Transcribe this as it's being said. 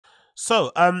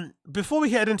Before we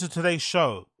head into today's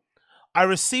show, I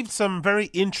received some very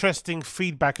interesting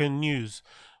feedback and news,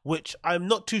 which I'm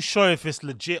not too sure if it's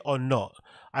legit or not.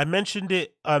 I mentioned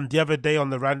it the other day on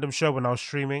the random show when I was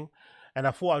streaming, and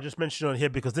I thought I'd just mention it on here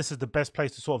because this is the best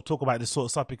place to sort of talk about this sort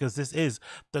of stuff because this is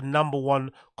the number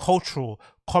one cultural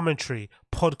commentary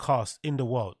podcast in the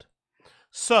world.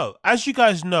 So, as you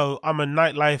guys know, I'm a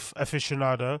nightlife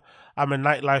aficionado. I'm a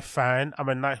nightlife fan. I'm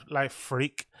a nightlife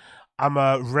freak. I'm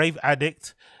a rave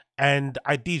addict and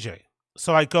I DJ.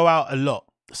 So I go out a lot.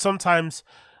 Sometimes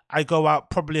I go out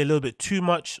probably a little bit too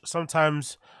much.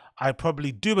 Sometimes I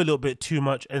probably do a little bit too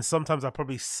much. And sometimes I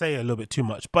probably say a little bit too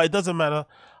much. But it doesn't matter.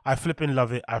 I flipping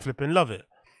love it. I flipping love it.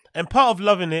 And part of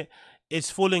loving it is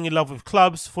falling in love with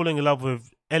clubs, falling in love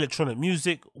with electronic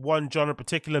music, one genre in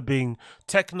particular being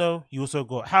techno. You also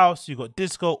got house, you got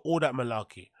disco, all that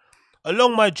malarkey.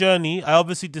 Along my journey, I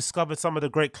obviously discovered some of the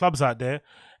great clubs out there,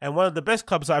 and one of the best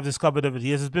clubs I've discovered over the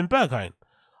years has been Berghain.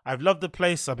 I've loved the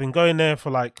place. I've been going there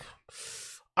for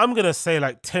I'm going to say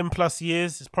 10 plus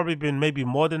years. It's probably been maybe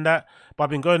more than that, but I've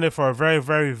been going there for a very,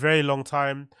 very, very long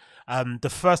time.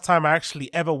 The first time I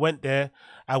actually ever went there,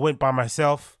 I went by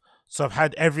myself. So I've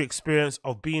had every experience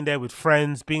of being there with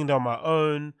friends, being there on my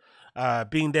own,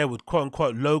 being there with quote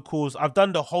unquote locals. I've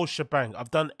done the whole shebang. I've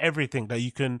done everything that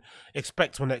you can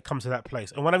expect when it comes to that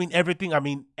place. And when I mean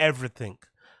everything.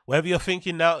 Whatever you're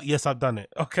thinking now, yes, I've done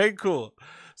it. Okay, cool.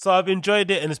 So I've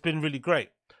enjoyed it and it's been really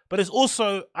great. But it's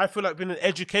also, I feel like, been an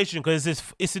education because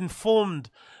it's informed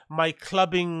my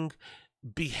clubbing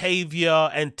behavior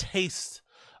and taste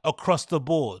across the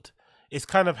board. It's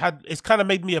kind of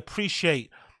made me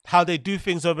appreciate how they do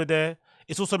things over there.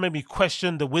 It's also made me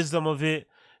question the wisdom of it.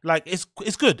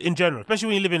 It's good in general, especially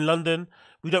when you live in London.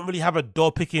 We don't really have a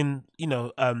door picking,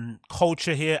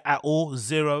 culture here at all.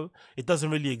 Zero. It doesn't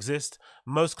really exist.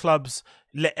 Most clubs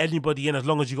let anybody in as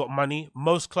long as you got money.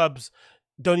 Most clubs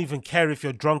don't even care if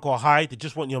you're drunk or high. They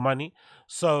just want your money.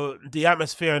 So the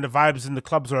atmosphere and the vibes in the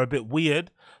clubs are a bit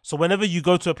weird. So whenever you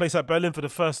go to a place like Berlin for the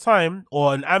first time,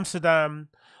 or in Amsterdam,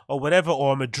 or whatever,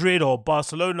 or Madrid or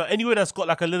Barcelona, anywhere that's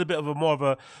got a little bit of a more of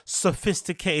a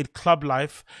sophisticated club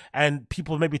life, and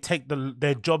people maybe take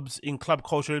their jobs in club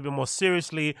culture a little bit more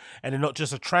seriously, and they're not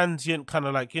just a transient kind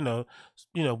of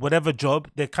whatever job.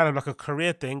 They're kind of like a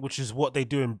career thing, which is what they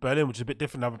do in Berlin, which is a bit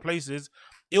different in other places.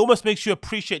 It almost makes you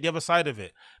appreciate the other side of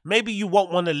it. Maybe you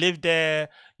won't want to live there,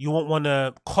 you won't want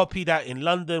to copy that in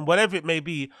London, whatever it may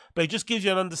be, but it just gives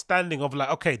you an understanding of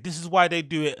okay, this is why they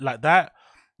do it like that.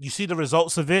 You see the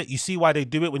results of it. You see why they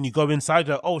do it when you go inside.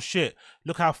 You're like, oh shit,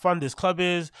 look how fun this club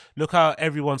is. Look how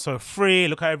everyone's so free.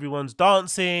 Look how everyone's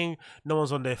dancing. No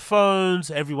one's on their phones.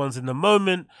 Everyone's in the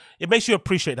moment. It makes you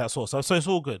appreciate that sort of stuff. So it's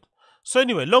all good. So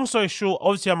anyway, long story short,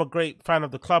 obviously I'm a great fan of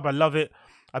the club. I love it.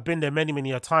 I've been there many,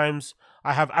 many times.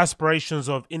 I have aspirations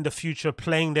of in the future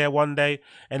playing there one day,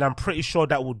 and I'm pretty sure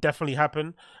that will definitely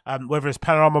happen. Whether it's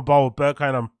Panorama Bar or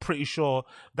Berghain, I'm pretty sure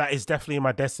that is definitely in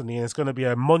my destiny, and it's going to be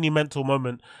a monumental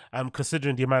moment,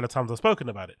 considering the amount of times I've spoken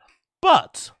about it.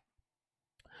 But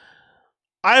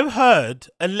I've heard,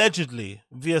 allegedly,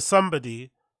 via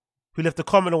somebody who left a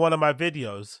comment on one of my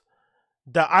videos,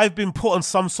 that I've been put on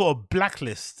some sort of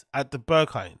blacklist at the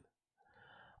Berghain.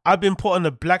 I've been put on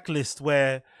a blacklist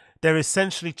where they're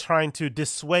essentially trying to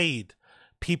dissuade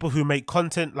people who make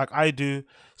content like I do,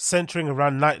 centering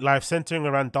around nightlife, centering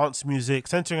around dance music,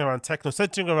 centering around techno,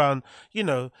 centering around,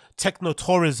 techno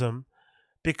tourism,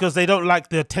 because they don't like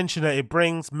the attention that it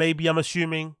brings. Maybe, I'm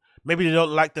assuming. Maybe they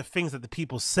don't like the things that the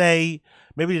people say.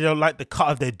 Maybe they don't like the cut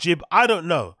of their jib. I don't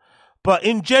know. But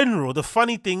in general, the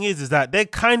funny thing is that they're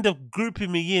kind of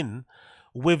grouping me in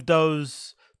with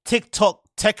those TikTok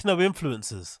techno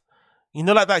influencers.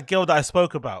 Like that girl that I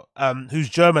spoke about, who's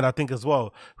German, I think, as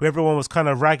well, who everyone was kind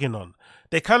of ragging on.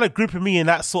 They're kind of grouping me in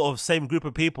that sort of same group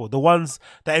of people. The ones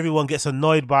that everyone gets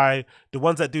annoyed by, the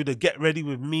ones that do the get ready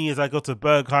with me as I go to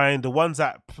Berghain, the ones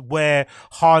that wear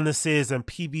harnesses and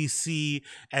PVC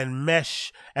and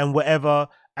mesh and whatever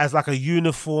as a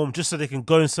uniform just so they can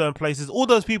go in certain places. All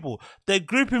those people, they're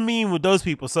grouping me in with those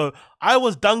people. So I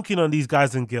was dunking on these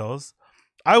guys and girls.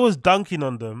 I was dunking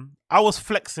on them. I was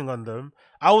flexing on them.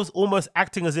 I was almost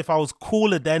acting as if I was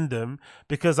cooler than them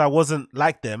because I wasn't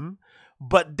like them.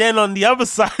 But then on the other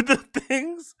side of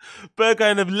things,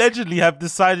 Berghain allegedly have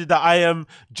decided that I am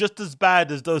just as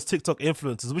bad as those TikTok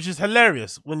influencers, which is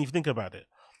hilarious when you think about it.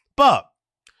 But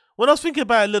when I was thinking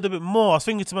about it a little bit more, I was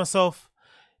thinking to myself,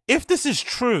 if this is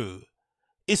true,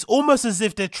 it's almost as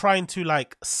if they're trying to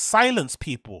silence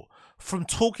people from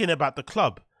talking about the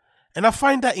club. And I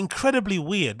find that incredibly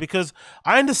weird because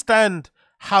I understand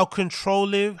how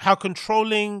controlling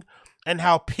and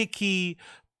how picky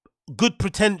good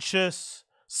pretentious,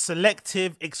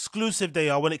 selective, exclusive they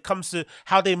are when it comes to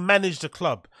how they manage the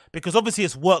club. Because obviously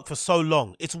it's worked for so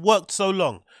long. It's worked so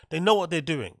long. They know what they're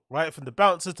doing, right? From the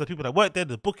bouncers to the people that work there,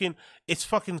 the booking, it's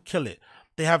fucking kill it.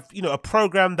 They have, you know, a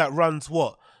program that runs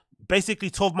what? Basically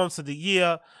 12 months of the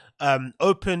year,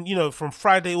 open, you know, from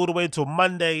Friday all the way until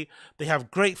Monday. They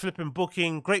have great flipping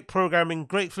booking, great programming,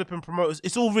 great flipping promoters.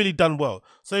 It's all really done well.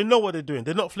 So they know what they're doing.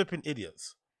 They're not flipping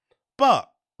idiots. But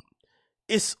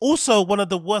it's also one of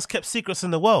the worst kept secrets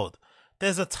in the world.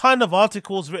 There's a ton of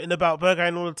articles written about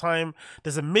Berghain all the time.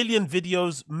 There's a million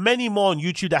videos, many more on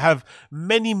YouTube that have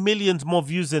many millions more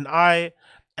views than I,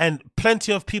 and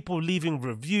plenty of people leaving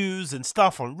reviews and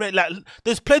stuff on Reddit. Like,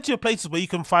 there's plenty of places where you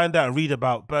can find out and read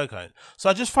about Berghain. So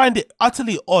I just find it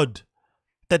utterly odd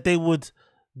that they would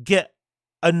get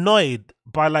annoyed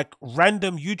by like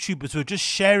random YouTubers who are just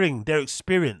sharing their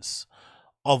experience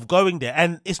of going there.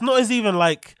 And it's not as even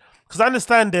like, because I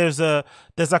understand there's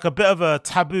like a bit of a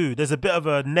taboo. There's a bit of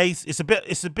a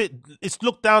it's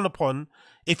looked down upon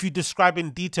if you describe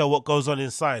in detail what goes on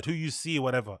inside, who you see,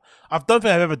 whatever. I don't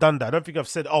think I've ever done that. I don't think I've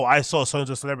said, oh, I saw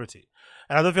so-and-so celebrity.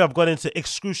 And I don't think I've gone into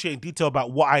excruciating detail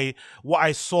about what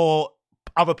I saw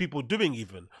other people doing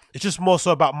even. It's just more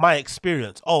so about my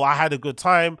experience. Oh, I had a good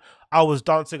time. I was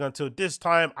dancing until this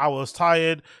time. I was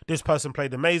tired. This person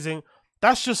played amazing.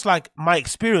 That's just like my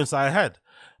experience I had.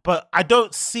 But I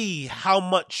don't see how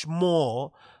much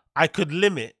more I could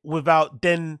limit without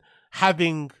then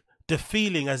having the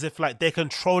feeling as if like they're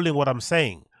controlling what I'm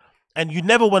saying. And you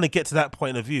never want to get to that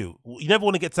point of view. You never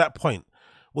want to get to that point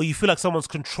where you feel like someone's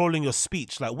controlling your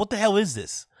speech. Like, what the hell is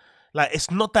this? Like,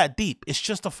 it's not that deep. It's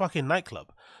just a fucking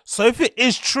nightclub. So if it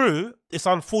is true, it's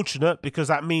unfortunate because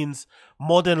that means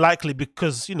more than likely,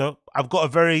 because, you know, I've got a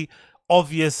very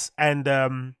obvious and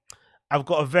I've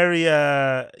got a very,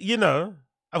 you know,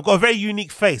 I've got a very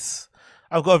unique face.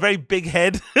 I've got a very big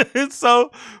head.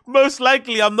 So most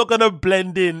likely I'm not going to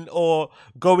blend in or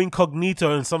go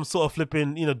incognito in some sort of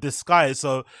flipping, you know, disguise.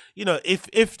 So, you know, if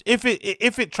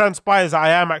it transpires that I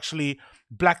am actually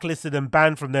blacklisted and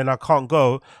banned from there and I can't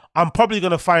go, I'm probably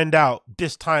going to find out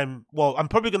this time. Well, I'm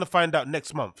probably going to find out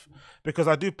next month, because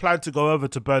I do plan to go over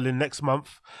to Berlin next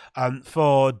month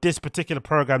for this particular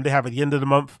program they have at the end of the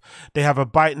month. They have a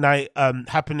bite night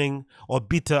happening, or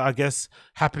beta, I guess,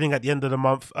 happening at the end of the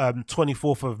month,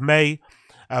 24th of May.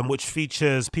 Which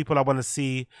features people I want to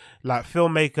see, like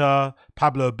filmmaker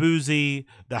Pablo Buzzi,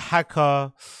 the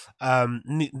hacker,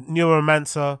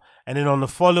 Neuromancer, and then on the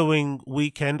following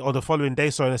weekend, or the following day,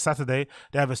 sorry, on a Saturday,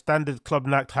 they have a standard club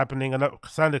night happening, a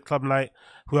standard club night,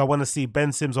 who I want to see.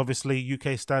 Ben Sims, obviously,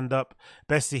 UK stand-up.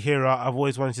 Bestie Hira, I've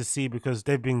always wanted to see because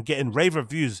they've been getting rave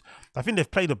reviews. I think they've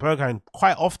played the Berghain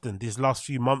quite often these last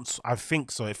few months, I think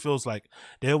so. It feels like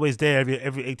they're always there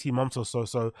every 18 months or so.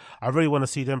 So I really want to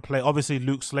see them play. Obviously,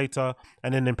 Luke Slater,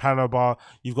 and then in Panobar,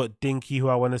 you've got Dinky, who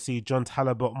I want to see, John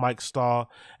Talabot, Mike Starr,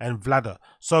 and Vlada.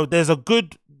 So there's a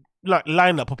good like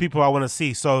lineup of people I want to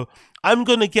see. So I'm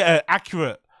going to get an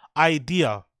accurate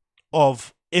idea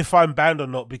of if I'm banned or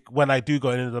not when I do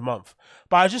go into the month.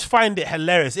 But I just find it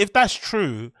hilarious. If that's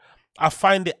true, I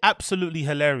find it absolutely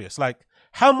hilarious. Like,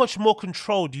 how much more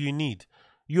control do you need?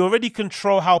 You already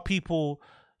control how people,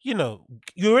 you know,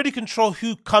 you already control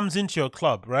who comes into your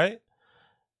club, right?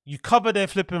 You cover their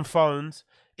flipping phones.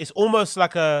 It's almost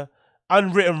like a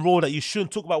unwritten rule that you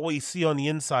shouldn't talk about what you see on the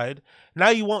inside. Now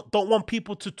you don't want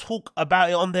people to talk about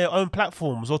it on their own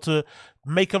platforms or to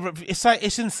make it's like,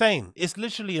 it's insane. It's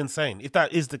literally insane if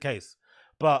that is the case.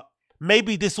 But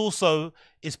maybe this also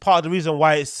is part of the reason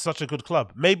why it's such a good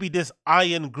club. Maybe this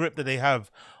iron grip that they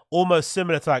have, almost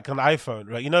similar to like an iPhone,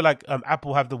 right? You know, like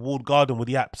Apple have the walled garden with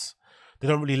the apps. They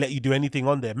don't really let you do anything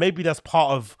on there. Maybe that's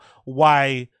part of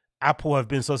why Apple have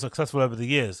been so successful over the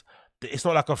years. It's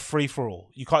not like a free-for-all.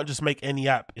 You can't just make any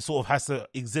app. It sort of has to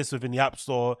exist within the App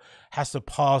Store, has to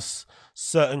pass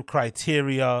certain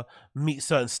criteria, meet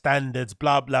certain standards,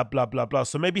 blah, blah, blah, blah, blah.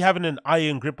 So maybe having an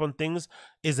iron grip on things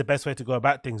is the best way to go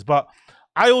about things. But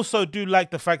I also do like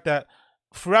the fact that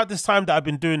throughout this time that I've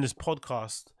been doing this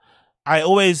podcast, I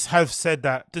always have said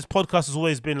that this podcast has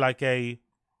always been like a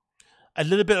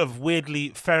little bit of weirdly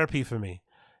therapy for me,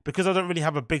 because I don't really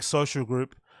have a big social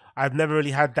group. I've never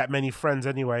really had that many friends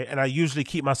anyway, and I usually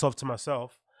keep myself to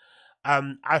myself.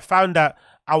 I found that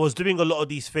I was doing a lot of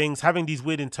these things, having these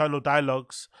weird internal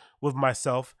dialogues with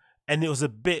myself, and it was a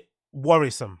bit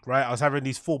worrisome, right? I was having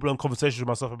these full-blown conversations with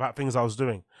myself about things I was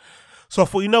doing. So I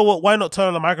thought, you know what, why not turn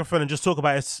on the microphone and just talk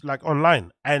about it like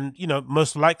online? And, you know,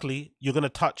 most likely you're going to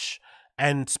touch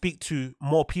and speak to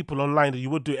more people online than you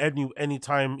would do any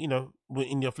time, you know,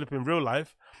 in your flipping real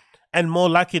life. And more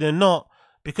likely than not,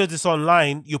 because it's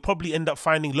online, you'll probably end up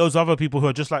finding loads of other people who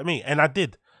are just like me. And I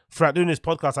did. Throughout doing this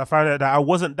podcast, I found out that I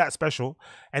wasn't that special.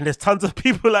 And there's tons of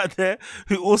people out there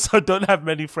who also don't have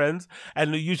many friends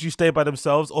and who usually stay by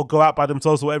themselves or go out by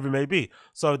themselves or whatever it may be.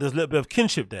 So there's a little bit of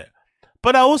kinship there.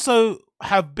 But I also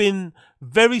have been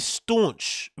very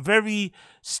staunch, very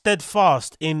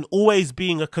steadfast in always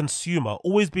being a consumer,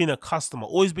 always being a customer,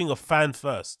 always being a fan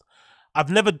first. I've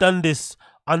never done this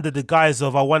under the guise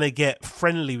of I want to get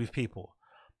friendly with people.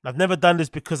 I've never done this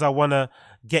because I want to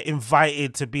get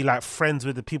invited to be like friends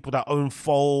with the people that own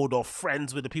Fold or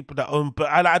friends with the people that own, but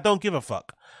I don't give a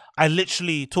fuck. I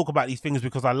literally talk about these things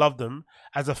because I love them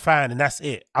as a fan, and that's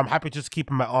it. I'm happy to just keep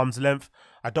them at arm's length.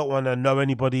 I don't want to know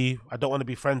anybody. I don't want to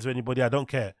be friends with anybody. I don't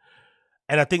care.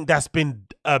 And I think that's been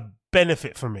a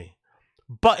benefit for me.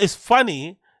 But it's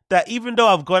funny that even though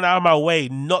I've gone out of my way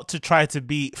not to try to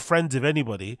be friends with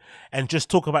anybody and just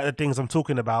talk about the things I'm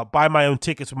talking about, buy my own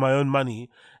tickets with my own money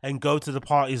and go to the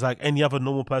parties like any other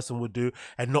normal person would do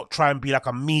and not try and be like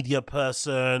a media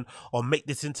person or make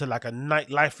this into like a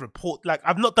nightlife report. Like,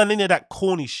 I've not done any of that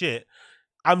corny shit.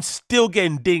 I'm still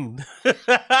getting dinged.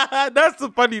 That's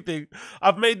the funny thing.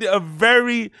 I've made a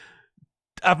very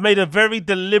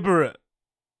deliberate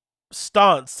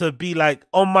stance to be like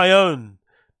on my own,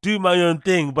 do my own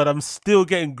thing, but I'm still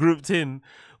getting grouped in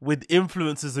with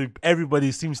influencers who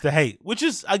everybody seems to hate, which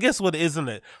is, I guess, what it is, isn't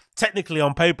it? Technically,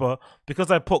 on paper,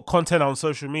 because I put content on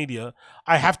social media,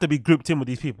 I have to be grouped in with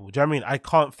these people. Do you know what I mean? I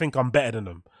can't think I'm better than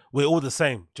them. We're all the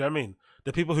same. Do you know what I mean?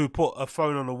 The people who put a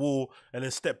phone on the wall and then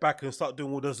step back and start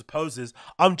doing all those poses,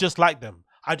 I'm just like them.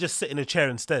 I just sit in a chair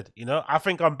instead, you know? I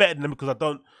think I'm better than them because I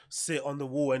don't sit on the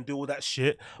wall and do all that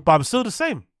shit, but I'm still the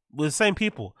same. We're the same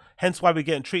people. Hence why we're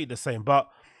getting treated the same. But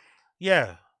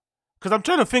yeah, because I'm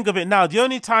trying to think of it now. The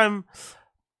only time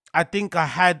I think I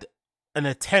had an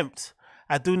attempt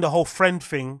at doing the whole friend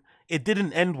thing, it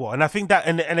didn't end well. And I think that,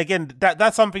 and again,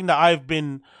 that's something that I've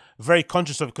been very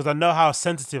conscious of because I know how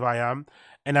sensitive I am.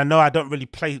 And I know I don't really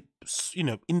play, you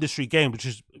know, industry game,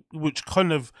 which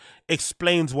kind of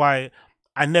explains why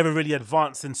I never really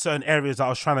advanced in certain areas that I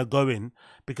was trying to go in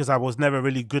because I was never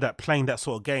really good at playing that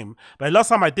sort of game. But the last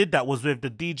time I did that was with the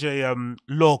DJ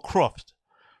Law Croft,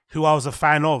 who I was a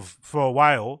fan of for a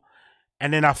while.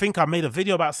 And then I think I made a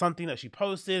video about something that she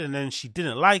posted and then she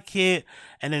didn't like it.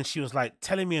 And then she was like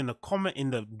telling me in the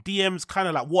DMs, kind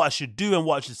of like what I should do and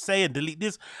what I should say and delete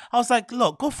this. I was like,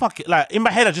 look, go fuck it. Like in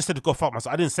my head, I just said to go fuck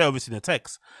myself. I didn't say obviously in the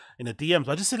text, in the DMs.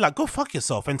 I just said like, go fuck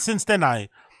yourself. And since then I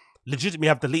legitimately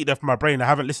have deleted her from my brain. I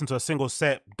haven't listened to a single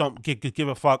set. Don't give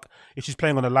a fuck. If she's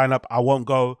playing on the lineup, I won't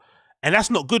go. And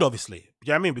that's not good, obviously. You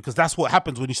know what I mean? Because that's what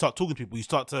happens when you start talking to people. You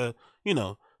start to, you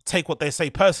know, take what they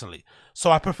say personally. So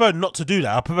I prefer not to do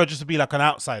that. I prefer just to be like an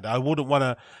outsider. I wouldn't want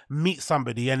to meet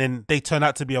somebody and then they turn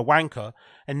out to be a wanker.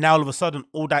 And now all of a sudden,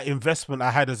 all that investment I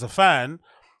had as a fan,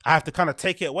 I have to kind of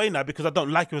take it away now because I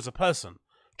don't like you as a person.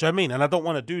 Do you know what I mean? And I don't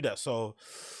want to do that. So,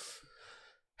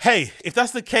 hey, if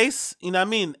that's the case, you know what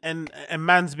I mean? And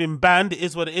man's been banned, it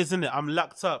is what it is, isn't it? I'm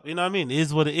locked up, you know what I mean? It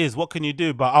is what it is. What can you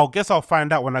do? But guess I'll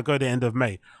find out when I go to the end of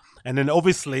May. And then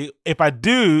obviously, if I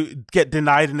do get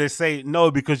denied and they say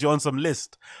no because you're on some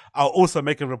list, I'll also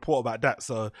make a report about that.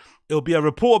 So it'll be a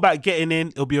report about getting in.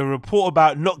 It'll be a report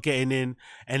about not getting in.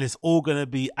 And it's all going to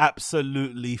be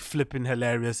absolutely flipping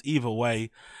hilarious either way.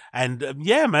 And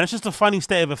yeah, man, it's just a funny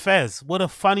state of affairs. What a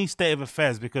funny state of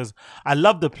affairs because I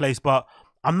love the place, but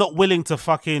I'm not willing to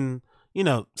fucking, you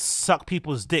know, suck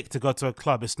people's dick to go to a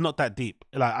club. It's not that deep.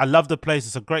 Like, I love the place.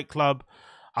 It's a great club.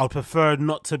 I would prefer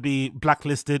not to be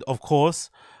blacklisted, of course.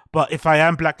 But if I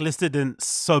am blacklisted, then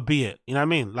so be it. You know what I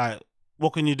mean? Like,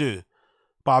 what can you do?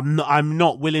 But I'm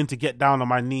not willing to get down on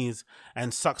my knees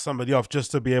and suck somebody off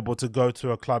just to be able to go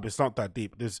to a club. It's not that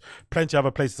deep. There's plenty of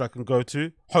other places I can go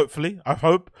to. Hopefully, I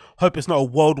hope it's not a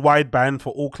worldwide ban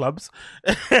for all clubs.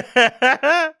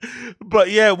 But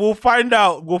yeah, we'll find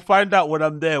out. We'll find out when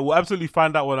I'm there. We'll absolutely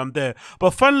find out when I'm there.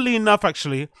 But funnily enough,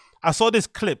 actually, I saw this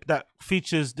clip that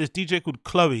features this DJ called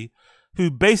Chloe,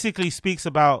 who basically speaks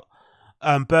about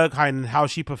Berghain and how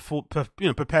she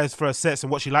prepares for her sets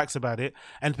and what she likes about it,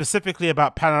 and specifically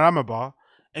about Panorama Bar.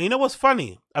 And you know what's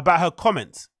funny about her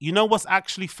comments? You know what's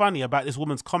actually funny about this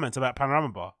woman's comments about Panorama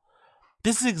Bar?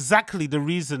 This is exactly the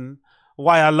reason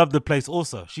why I love the place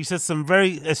also. She says some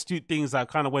very astute things that I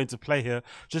kind of went to play here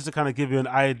just to kind of give you an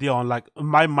idea on like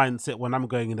my mindset when I'm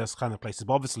going in those kind of places.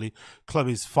 But obviously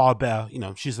Chloe's far better. You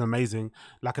know, she's amazing,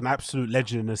 like an absolute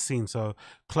legend in the scene. So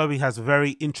Chloe has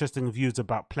very interesting views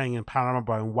about playing in Panorama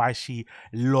Bar and why she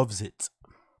loves it.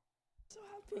 So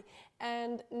happy.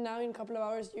 And now in a couple of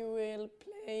hours you will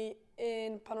play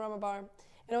in Panorama Bar.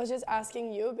 And I was just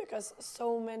asking you because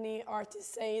so many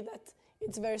artists say that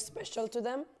it's very special to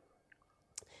them.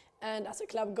 And as a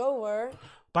club goer,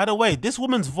 By the way, this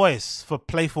woman's voice for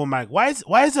Playful Mag, why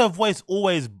is her voice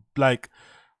always like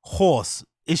hoarse?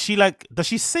 Is she like, does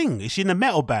she sing? Is she in a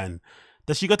metal band?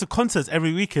 Does she go to concerts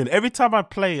every weekend? Every time I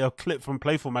play a clip from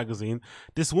Playful Magazine,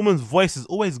 this woman's voice is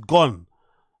always gone.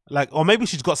 Like, or maybe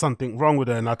she's got something wrong with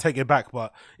her and I take it back,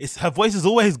 but her voice is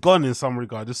always gone in some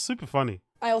regard. It's super funny.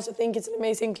 I also think it's an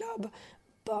amazing club.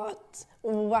 But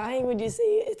why would you say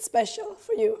it's special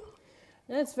for you?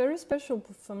 Yeah, it's very special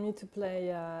for me to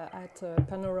play at a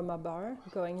Panorama Bar,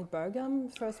 going in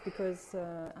Berghain. First because,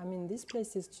 I mean, this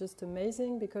place is just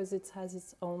amazing because it has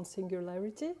its own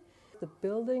singularity. The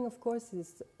building, of course,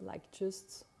 is like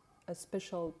just a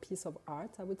special piece of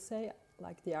art, I would say.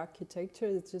 Like the architecture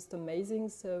is just amazing.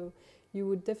 So you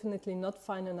would definitely not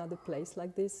find another place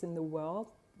like this in the world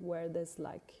where there's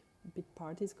like big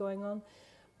parties going on.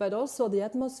 But also the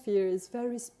atmosphere is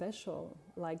very special,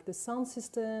 like the sound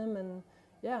system, and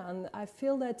yeah, and I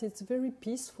feel that it's very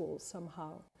peaceful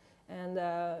somehow. And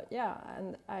yeah,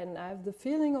 and I have the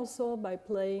feeling also by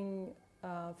playing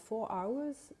 4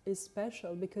 hours is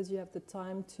special because you have the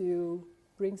time to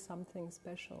bring something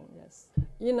special, yes.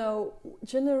 You know,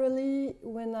 generally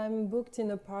when I'm booked in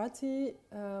a party,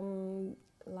 I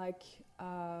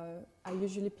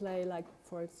usually play like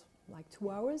for like 2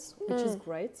 hours, which is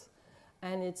great.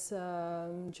 And it's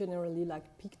generally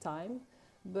like peak time.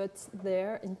 But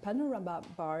there in Panorama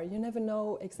Bar, you never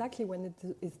know exactly when it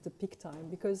is the peak time,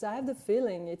 because I have the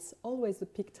feeling it's always the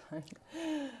peak time.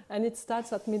 And it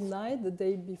starts at midnight the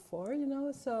day before, you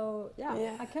know, so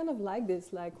yeah, I kind of like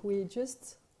this, like we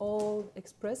just all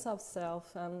express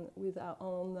ourselves and with our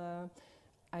own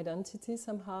identity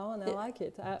somehow, and I like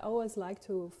it. I always like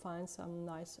to find some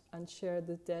nice and share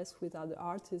the desk with other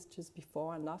artists just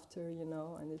before and after, you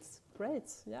know, and it's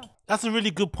great, yeah. That's a really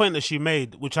good point that she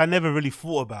made, which I never really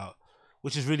thought about,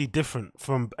 which is really different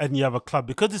from any other club.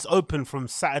 Because it's open from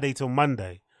Saturday till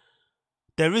Monday,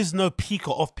 there is no peak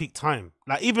or off-peak time.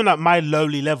 Like, even at my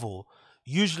lowly level,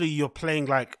 usually you're playing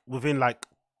like within like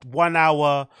 1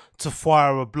 hour to 4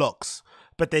 hour blocks.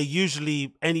 But they're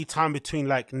usually any time between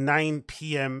like 9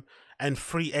 p.m. and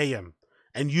 3 a.m.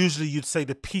 And usually you'd say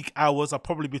the peak hours are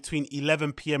probably between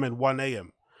 11 p.m. and 1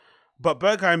 a.m. But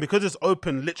Berghain, because it's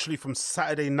open literally from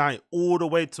Saturday night all the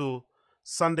way to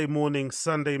Sunday morning,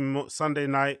 Sunday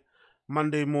night,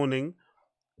 Monday morning,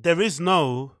 there is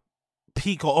no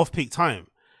peak or off-peak time.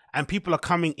 And people are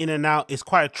coming in and out. It's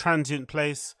quite a transient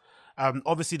place.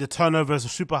 Obviously, the turnovers are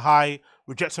super high.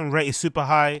 Rejection rate is super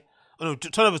high. No,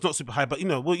 turnover is not super high, but you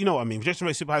know what I mean. Rejection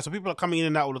rate is super high, so people are coming in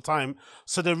and out all the time.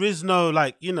 So there is no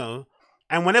like, you know,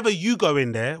 and whenever you go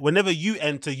in there, whenever you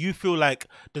enter, you feel like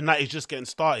the night is just getting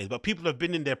started. But people have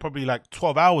been in there probably like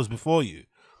 12 hours before you,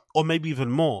 or maybe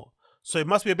even more. So it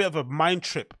must be a bit of a mind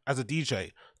trip as a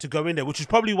DJ to go in there, which is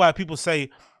probably why people say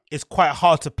it's quite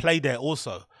hard to play there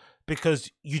also,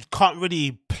 because you can't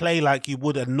really play like you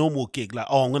would a normal gig. Like,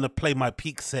 oh, I'm going to play my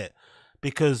peak set,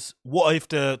 because what if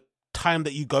the time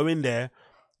that you go in there,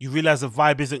 you realize the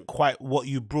vibe isn't quite what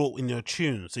you brought in your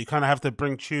tunes. So you kind of have to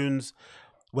bring tunes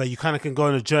where you kind of can go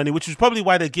on a journey, which is probably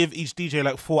why they give each DJ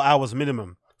like 4 hours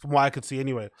minimum, from what I could see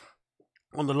anyway.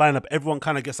 On the lineup, everyone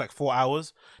kind of gets like 4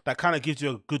 hours. That kind of gives you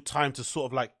a good time to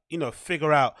sort of like, you know,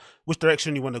 figure out which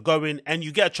direction you want to go in, and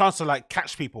you get a chance to like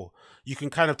catch people. You can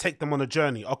kind of take them on a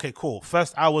journey. Okay, cool.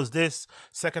 First hour is this,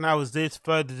 second hour is this,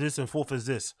 third is this, and fourth is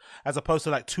this. As opposed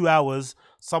to like 2 hours,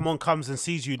 someone comes and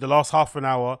sees you the last half an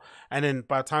hour, and then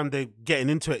by the time they're getting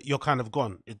into it, you're kind of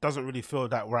gone. It doesn't really feel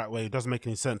that right way. It doesn't make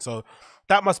any sense. So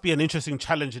that must be an interesting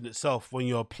challenge in itself when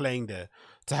you're playing there,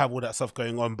 to have all that stuff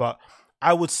going on. But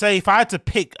I would say if I had to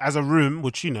pick as a room,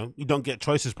 which, you know, you don't get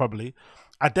choices probably,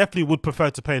 I definitely would prefer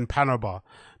to play in Panorama Bar.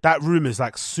 That room is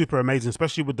like super amazing,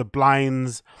 especially with the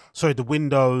blinds, sorry, the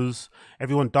windows,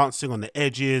 everyone dancing on the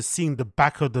edges, seeing the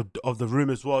back of the room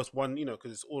as well. It's one, you know,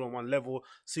 because it's all on one level,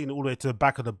 seeing it all the way to the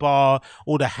back of the bar,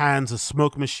 all the hands, a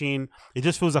smoke machine. It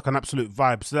just feels like an absolute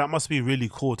vibe. So that must be really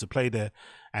cool to play there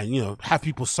and, you know, have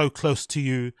people so close to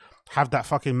you, have that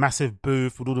fucking massive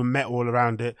booth with all the metal all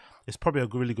around it. It's probably a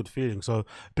really good feeling. So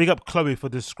big up Chloe for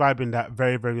describing that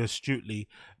very, very astutely.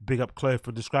 Big up Chloe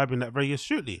for describing that very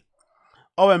astutely.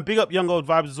 Oh, and big up Young Old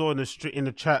Vibes as well in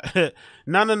the chat.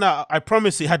 No. I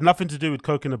promise it had nothing to do with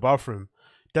coke in the bathroom.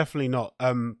 Definitely not.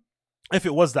 If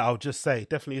it was that, I'll just say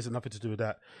definitely isn't nothing to do with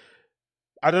that.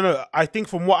 I don't know. I think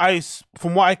from what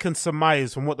I can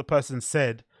surmise from what the person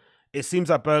said, it seems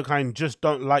that Berghain just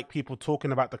don't like people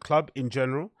talking about the club in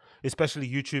general, especially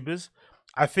YouTubers.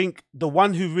 I think the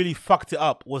one who really fucked it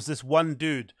up was this one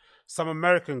dude, some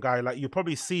American guy. Like, you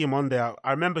probably see him on there.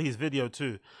 I remember his video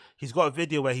too. He's got a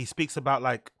video where he speaks about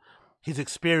like his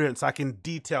experience like in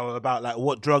detail about like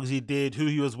what drugs he did, who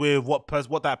he was with, what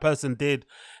that person did,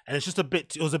 and it's just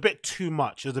it was a bit too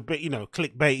much. It was a bit,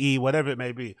 clickbaity, whatever it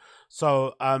may be.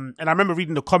 So and I remember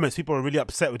reading the comments, people were really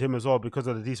upset with him as well because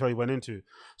of the detail he went into.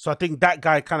 So I think that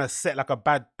guy kind of set like a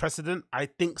bad precedent. I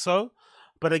think so.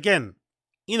 But again,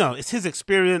 it's his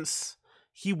experience.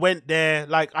 He went there.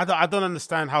 Like, I don't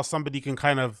understand how somebody can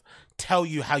kind of tell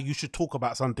you how you should talk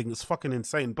about something. It's fucking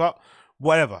insane. But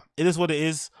whatever. It is what it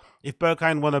is. If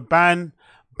Berghain want to ban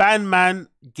man,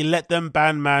 let them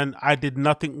ban man. I did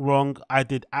nothing wrong. I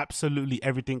did absolutely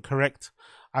everything correct.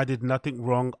 I did nothing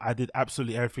wrong. I did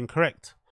absolutely everything correct.